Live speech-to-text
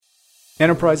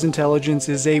Enterprise Intelligence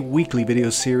is a weekly video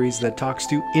series that talks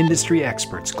to industry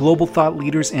experts, global thought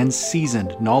leaders, and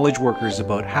seasoned knowledge workers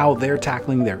about how they're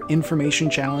tackling their information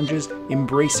challenges,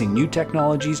 embracing new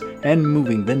technologies, and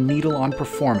moving the needle on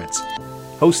performance.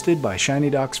 Hosted by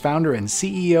ShinyDoc's founder and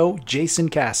CEO, Jason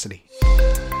Cassidy.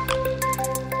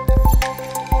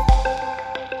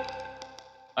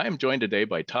 I am joined today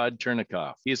by Tod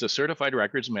Chernikoff. He is a certified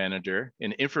records manager,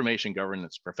 an information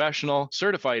governance professional,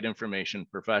 certified information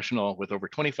professional with over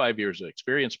 25 years of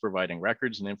experience providing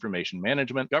records and information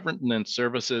management, governance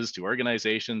services to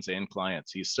organizations and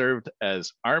clients. He's served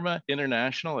as ARMA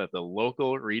International at the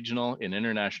local, regional, and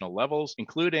international levels,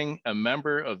 including a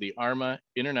member of the ARMA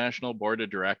International Board of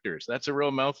Directors. That's a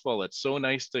real mouthful. It's so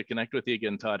nice to connect with you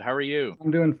again, Tod. How are you? I'm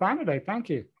doing fine today. Thank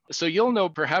you. So you'll know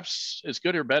perhaps as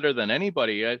good or better than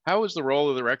anybody, how has the role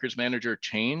of the records manager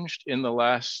changed in the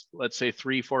last, let's say,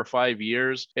 3, 4, 5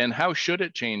 years? And how should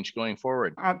it change going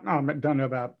forward? I don't know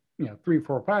about 3,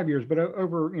 4, 5 years, but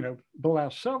over the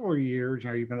last several years,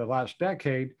 even the last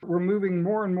decade, we're moving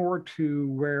more and more to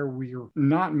where we're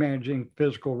not managing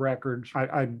physical records.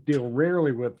 I deal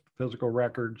rarely with physical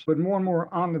records, but more and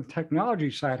more on the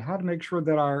technology side, how to make sure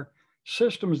that our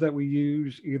systems that we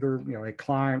use, either a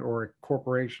client or a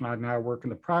corporation, I now work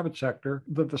in the private sector,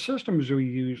 that the systems we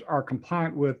use are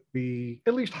compliant with the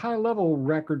at least high-level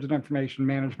records and information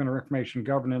management or information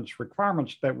governance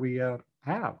requirements that we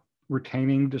have.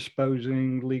 Retaining,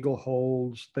 disposing, legal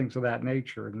holds, things of that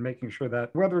nature, and making sure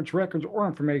that whether it's records or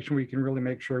information, we can really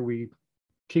make sure we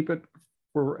keep it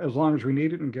for as long as we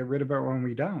need it and get rid of it when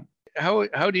we don't.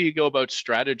 How do you go about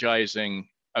strategizing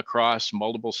across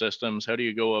multiple systems? How do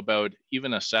you go about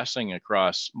even assessing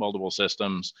across multiple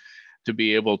systems to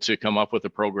be able to come up with a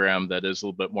program that is a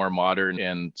little bit more modern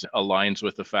and aligns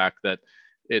with the fact that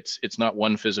it's not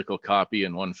one physical copy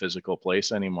in one physical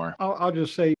place anymore? I'll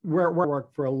just say we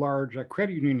work for a large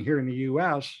credit union here in the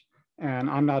U.S., and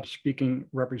I'm not speaking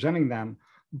representing them,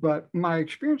 but my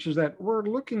experience is that we're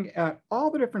looking at all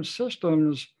the different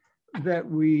systems that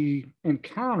we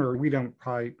encounter. We don't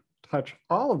probably touch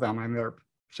all of them. I mean, there are,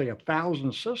 say,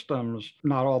 1,000 systems.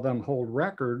 Not all of them hold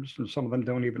records, and some of them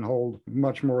don't even hold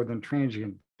much more than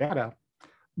transient data.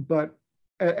 But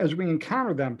as we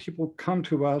encounter them, people come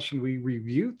to us and we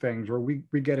review things, or we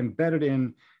get embedded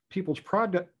in people's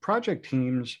project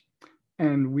teams,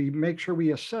 and we make sure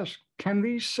we assess, can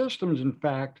these systems, in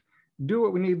fact, do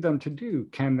what we need them to do?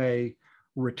 Can they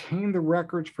retain the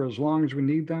records for as long as we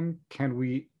need them? Can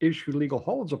we issue legal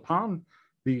holds upon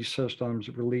these systems,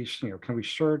 release, can we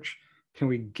search? Can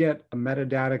we get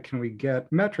metadata? Can we get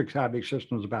metrics out of these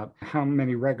systems about how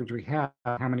many records we have,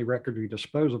 how many records we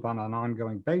dispose of on an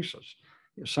ongoing basis?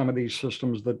 Some of these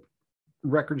systems, the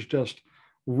records just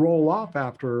roll off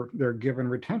after their given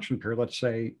retention period. Let's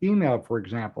say email, for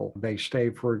example, they stay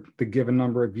for the given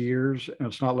number of years, and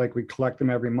it's not like we collect them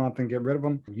every month and get rid of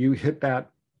them. You hit that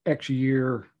X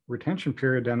year retention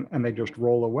period and they just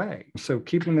roll away. So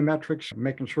keeping the metrics,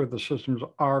 making sure the systems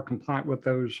are compliant with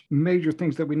those major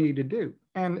things that we need to do.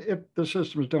 And if the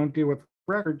systems don't deal with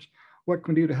records, what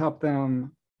can we do to help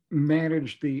them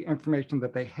manage the information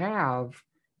that they have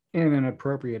in an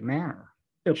appropriate manner?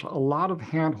 It's a lot of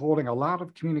hand-holding, a lot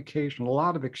of communication, a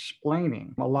lot of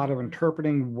explaining, a lot of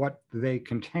interpreting what they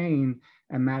contain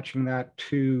and matching that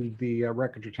to the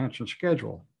record retention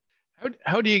schedule.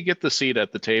 How do you get the seat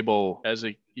at the table as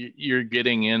you're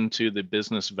getting into the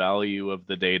business value of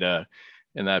the data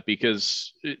and that?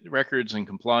 Because records and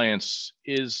compliance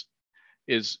is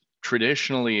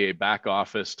traditionally a back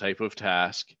office type of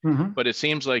task, but it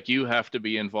seems like you have to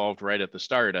be involved right at the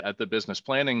start, at the business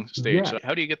planning stage. Yeah. So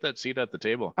how do you get that seat at the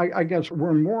table? I guess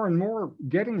we're more and more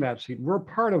getting that seat. We're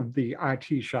part of the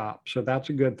IT shop, so that's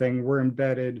a good thing. We're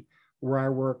embedded where I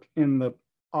work in the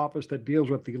office that deals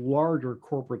with the larger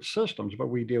corporate systems, but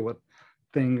we deal with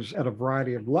things at a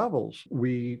variety of levels.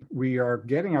 We are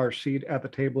getting our seat at the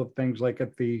table of things like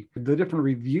at the different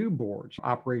review boards,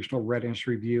 operational readiness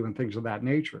review and things of that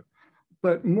nature.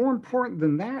 But more important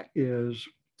than that is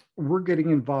we're getting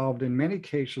involved in many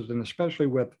cases, and especially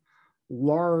with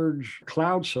large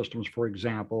cloud systems, for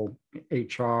example,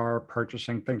 HR,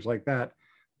 purchasing, things like that.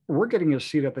 We're getting a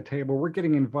seat at the table. We're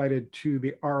getting invited to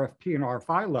the RFP and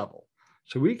RFI level.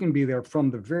 So we can be there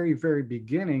from the very, very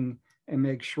beginning and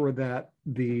make sure that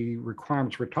the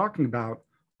requirements we're talking about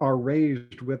are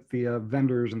raised with the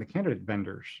vendors and the candidate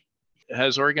vendors.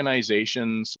 Has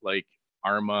organizations like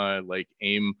ARMA, like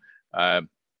AIM,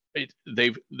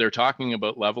 they're talking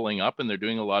about leveling up, and they're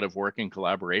doing a lot of work in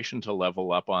collaboration to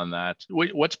level up on that.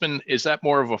 Is that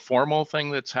more of a formal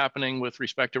thing that's happening with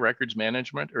respect to records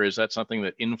management, or is that something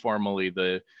that informally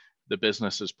the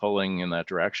business is pulling in that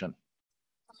direction?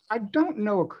 I don't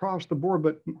know across the board,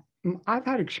 but I've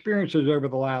had experiences over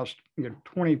the last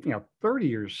 20, 30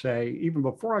 years, say, even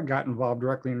before I got involved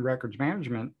directly in records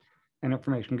management and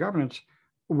information governance,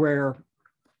 where,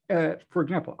 for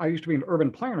example, I used to be an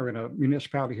urban planner in a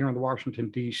municipality here in the Washington,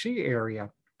 D.C. area.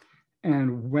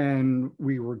 And when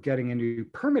we were getting a new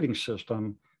permitting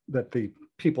system that the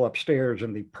people upstairs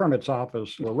in the permits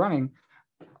office were running,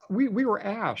 we were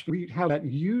asked, we had that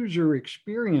user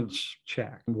experience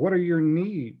check. What are your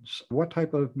needs? What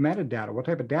type of metadata? What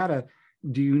type of data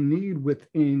do you need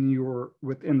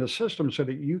within the system so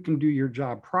that you can do your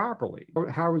job properly?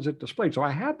 How is it displayed? So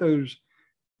I had those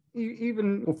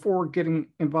even before getting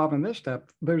involved in this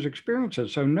step, those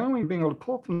experiences. So knowing, being able to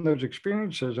pull from those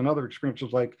experiences and other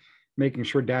experiences like making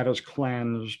sure data is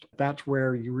cleansed, that's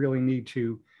where you really need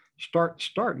to start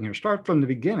from the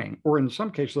beginning. Or in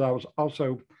some cases, I was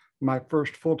also, my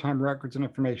first full-time records and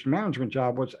information management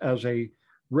job was as a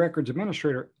records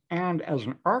administrator and as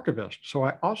an archivist. So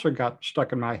I also got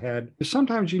stuck in my head.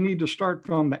 Sometimes you need to start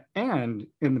from the end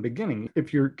in the beginning.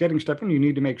 If you're getting stuff in, you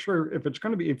need to make sure if it's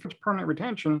permanent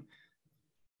retention,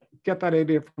 get that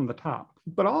idea from the top.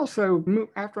 But also,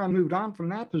 after I moved on from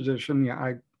that position,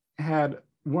 I had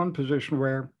one position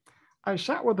where I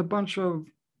sat with a bunch of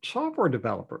software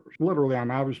developers. Literally,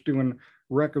 I was doing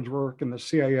records work in the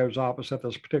CIO's office at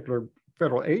this particular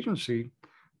federal agency,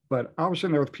 but I was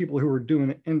sitting there with people who were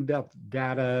doing in-depth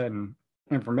data and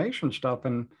information stuff,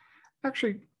 and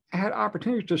actually had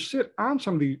opportunities to sit on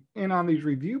on these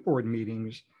review board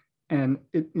meetings, and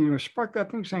it sparked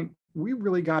that thing saying, we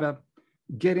really got to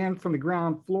get in from the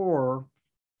ground floor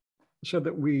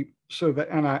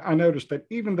and I noticed that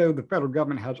even though the federal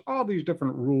government has all these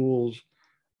different rules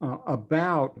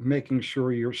about making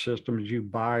sure your systems you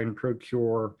buy and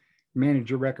procure,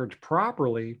 manage your records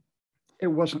properly, it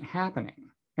wasn't happening.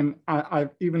 And I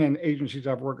even in agencies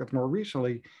I've worked with more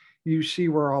recently, you see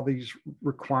where all these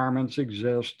requirements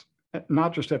exist,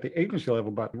 not just at the agency level,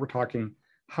 but we're talking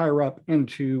higher up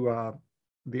into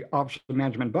the Office of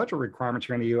Management Budget requirements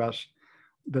here in the U.S.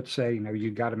 that say,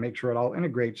 you got to make sure it all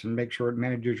integrates and make sure it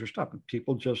manages your stuff. And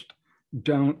people just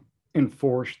don't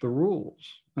enforce the rules.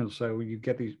 And so you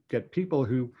get people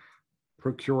who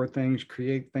procure things,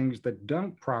 create things that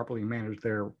don't properly manage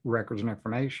their records and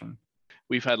information.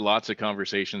 We've had lots of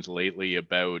conversations lately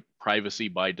about privacy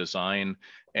by design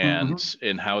and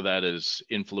how that has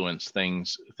influenced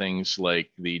things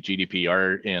like the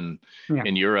GDPR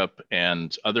in Europe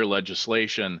and other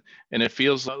legislation. And it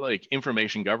feels like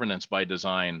information governance by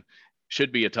design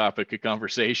should be a topic of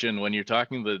conversation when you're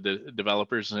talking to the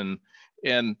developers.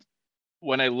 And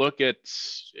when I look at,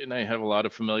 and I have a lot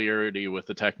of familiarity with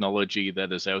the technology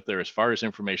that is out there as far as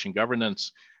information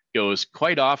governance goes,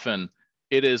 quite often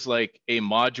it is like a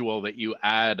module that you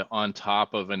add on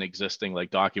top of an existing like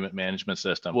document management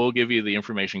system. We'll give you the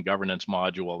information governance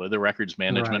module or the records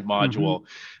management module.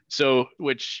 So,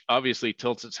 which obviously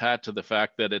tilts its hat to the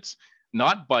fact that it's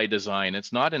not by design.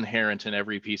 It's not inherent in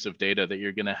every piece of data that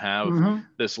you're going to have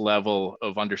this level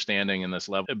of understanding and this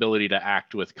level ability to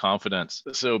act with confidence.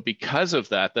 So because of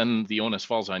that, then the onus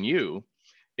falls on you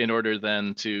in order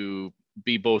then to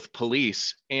be both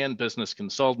police and business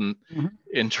consultant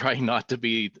and try not to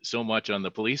be so much on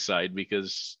the police side,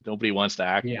 because nobody wants to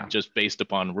act just based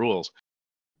upon rules.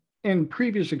 In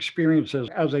previous experiences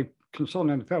as a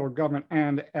consultant in the federal government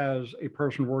and as a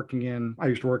person I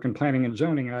used to work in planning and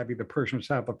zoning, and I'd be the person who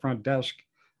sat at the front desk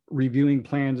reviewing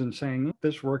plans and saying,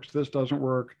 this works, this doesn't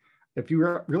work. If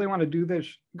you really want to do this,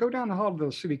 go down the hall to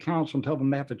the city council and tell them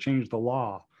they have to change the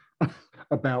law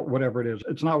about whatever it is.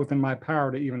 It's not within my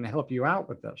power to even help you out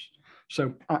with this.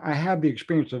 So I have the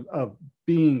experience of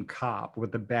being cop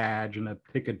with a badge and a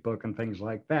ticket book and things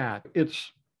like that.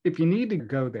 If you need to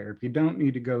go there, if you don't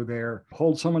need to go there,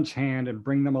 hold someone's hand and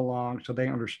bring them along so they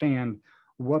understand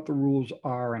what the rules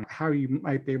are and how you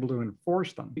might be able to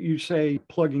enforce them. You say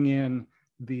plugging in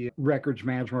the records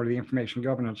management or the information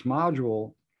governance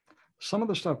module, some of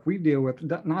the stuff we deal with,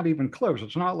 not even close.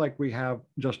 It's not like we have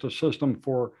just a system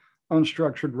for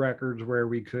unstructured records where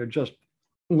we could just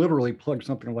literally plug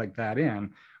something like that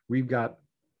in. We've got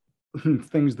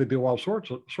things that do all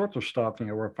sorts of stuff.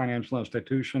 We're a financial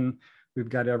institution. We've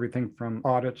got everything from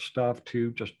audit stuff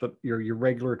to just your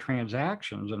regular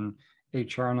transactions and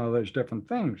HR and all those different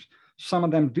things. Some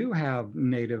of them do have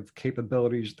native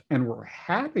capabilities, and we're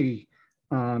happy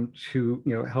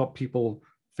to help people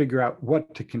figure out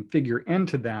what to configure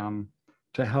into them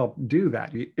to help do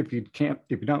that. If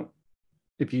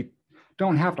you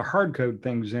don't have to hard code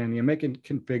things in, you make it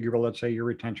configurable. Let's say your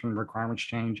retention requirements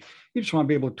change. You just want to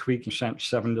be able to tweak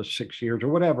 7 to 6 years or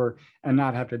whatever, and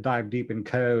not have to dive deep in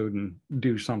code and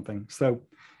do something. So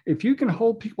If you can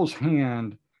hold people's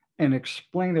hand and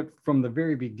explain it from the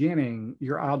very beginning,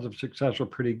 your odds of success are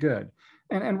pretty good.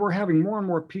 And we're having more and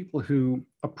more people who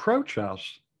approach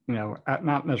us,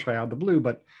 not necessarily out of the blue,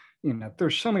 but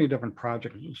there's so many different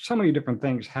projects, so many different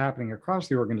things happening across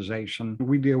the organization.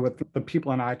 We deal with the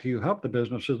people in IT who help the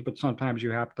businesses, but sometimes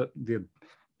the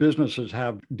businesses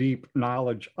have deep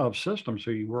knowledge of systems,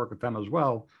 so you work with them as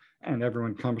well, and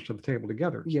everyone comes to the table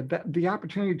together. Yeah, the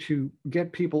opportunity to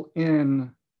get people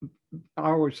in. I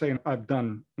always say I've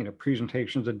done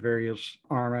presentations at various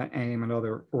ARMA, AIM, and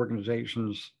other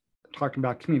organizations talking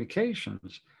about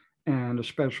communications, and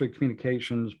especially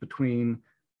communications between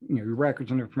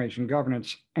records and information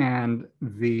governance and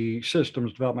the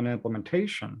systems development and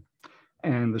implementation.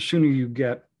 And the sooner you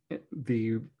get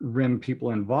the RIM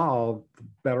people involved, the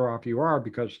better off you are,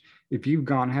 because if you've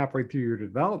gone halfway through your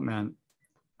development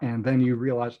and then you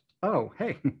realize, oh,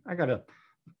 hey, I got to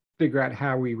figure out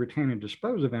how we retain and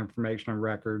dispose of information and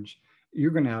records,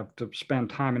 you're going to have to spend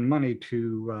time and money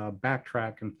to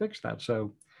backtrack and fix that.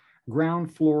 So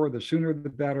ground floor, the sooner the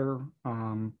better,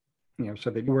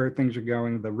 so that where things are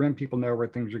going, the RIM people know where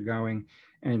things are going,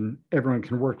 and everyone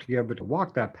can work together to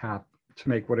walk that path to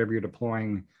make whatever you're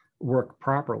deploying work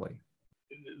properly.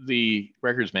 The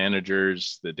records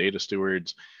managers, the data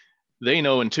stewards, they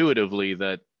know intuitively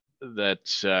that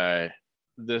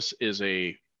this is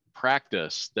a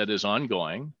practice that is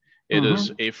ongoing. It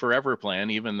is a forever plan,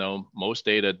 even though most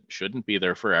data shouldn't be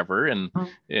there forever, and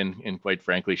quite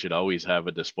frankly should always have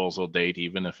a disposal date,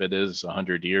 even if it is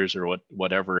 100 years or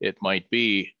whatever it might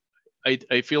be.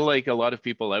 I feel like a lot of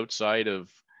people outside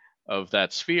of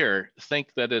that sphere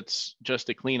think that it's just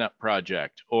a cleanup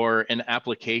project or an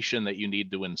application that you need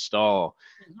to install.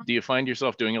 Do you find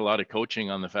yourself doing a lot of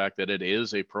coaching on the fact that it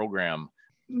is a program?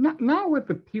 Not with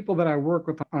the people that I work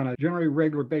with on a generally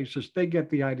regular basis. They get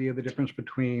the idea of the difference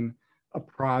between a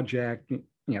project,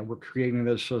 we're creating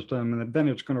this system and then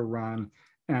it's going to run,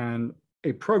 and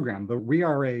a program. We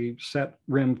are a set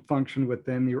RIM function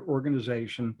within your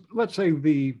organization. Let's say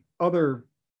the other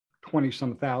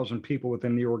 20-some thousand people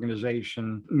within the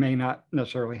organization may not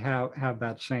necessarily have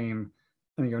that same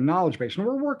knowledge base. And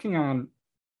we're working on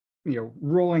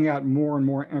rolling out more and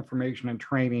more information and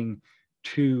training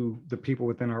to the people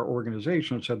within our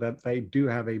organization so that they do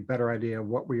have a better idea of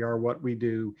what we are, what we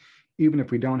do, even if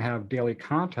we don't have daily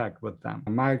contact with them.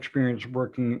 My experience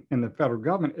working in the federal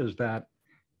government is that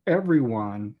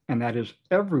everyone, and that is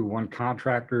everyone,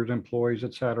 contractors, employees,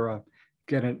 et cetera,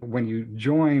 get it. When you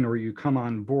join or you come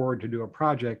on board to do a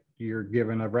project, you're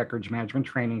given a records management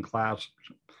training class,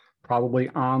 probably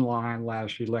online,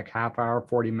 lasts you like half hour,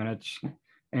 40 minutes,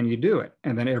 and you do it.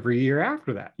 And then every year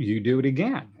after that, you do it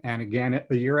again and again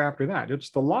the year after that. It's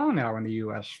the law now in the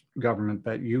US government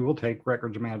that you will take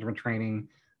records management training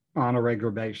on a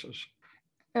regular basis.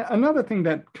 Another thing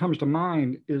that comes to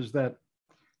mind is that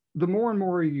the more and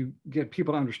more you get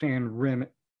people to understand RIM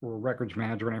or records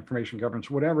management, information governance,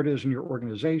 whatever it is in your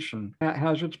organization, that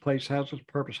has its place, has its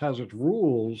purpose, has its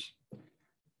rules.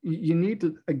 You need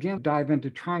to, again, dive into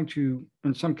trying to,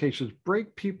 in some cases,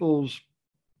 break people's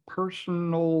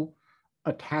personal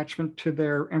attachment to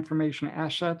their information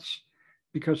assets.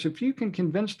 Because if you can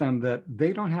convince them that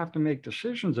they don't have to make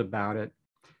decisions about it,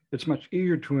 it's much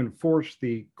easier to enforce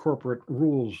the corporate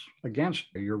rules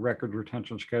against your record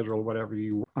retention schedule, whatever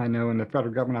you. I know in the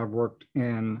federal government, I've worked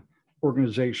in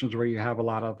organizations where you have a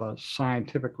lot of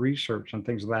scientific research and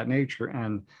things of that nature.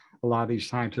 And a lot of these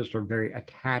scientists are very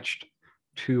attached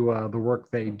to the work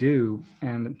they do,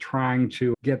 and trying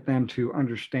to get them to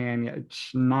understand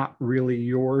it's not really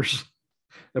yours.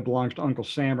 It belongs to Uncle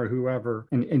Sam or whoever,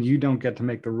 and you don't get to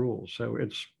make the rules. So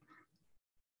it's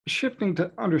shifting to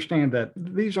understand that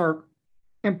these are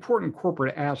important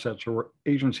corporate assets or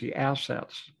agency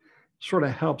assets. Sort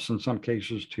of helps in some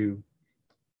cases to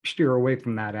steer away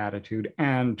from that attitude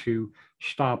and to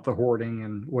stop the hoarding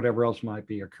and whatever else might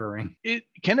be occurring.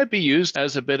 Can it be used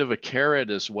as a bit of a carrot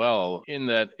as well, in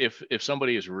that if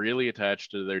somebody is really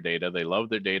attached to their data, they love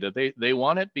their data, they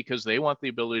want it because they want the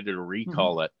ability to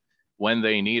recall it when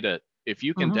they need it. If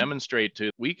you can demonstrate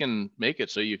we can make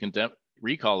it so you can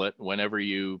recall it whenever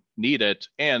you need it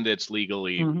and it's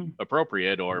legally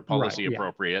appropriate or policy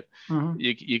appropriate,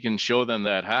 you can show them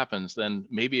that happens, then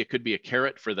maybe it could be a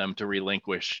carrot for them to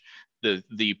relinquish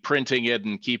the printing it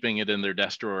and keeping it in their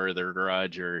desk drawer or their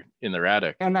garage or in their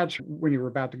attic. And that's when you were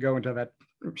about to go into that,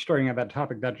 starting at that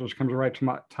topic, that just comes right to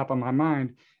my top of my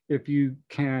mind. If you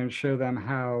can show them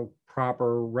how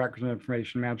proper records and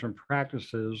information management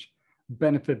practices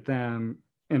benefit them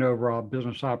in overall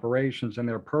business operations and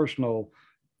their personal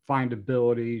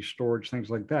findability, storage, things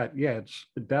like that, yeah, it's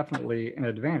definitely an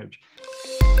advantage.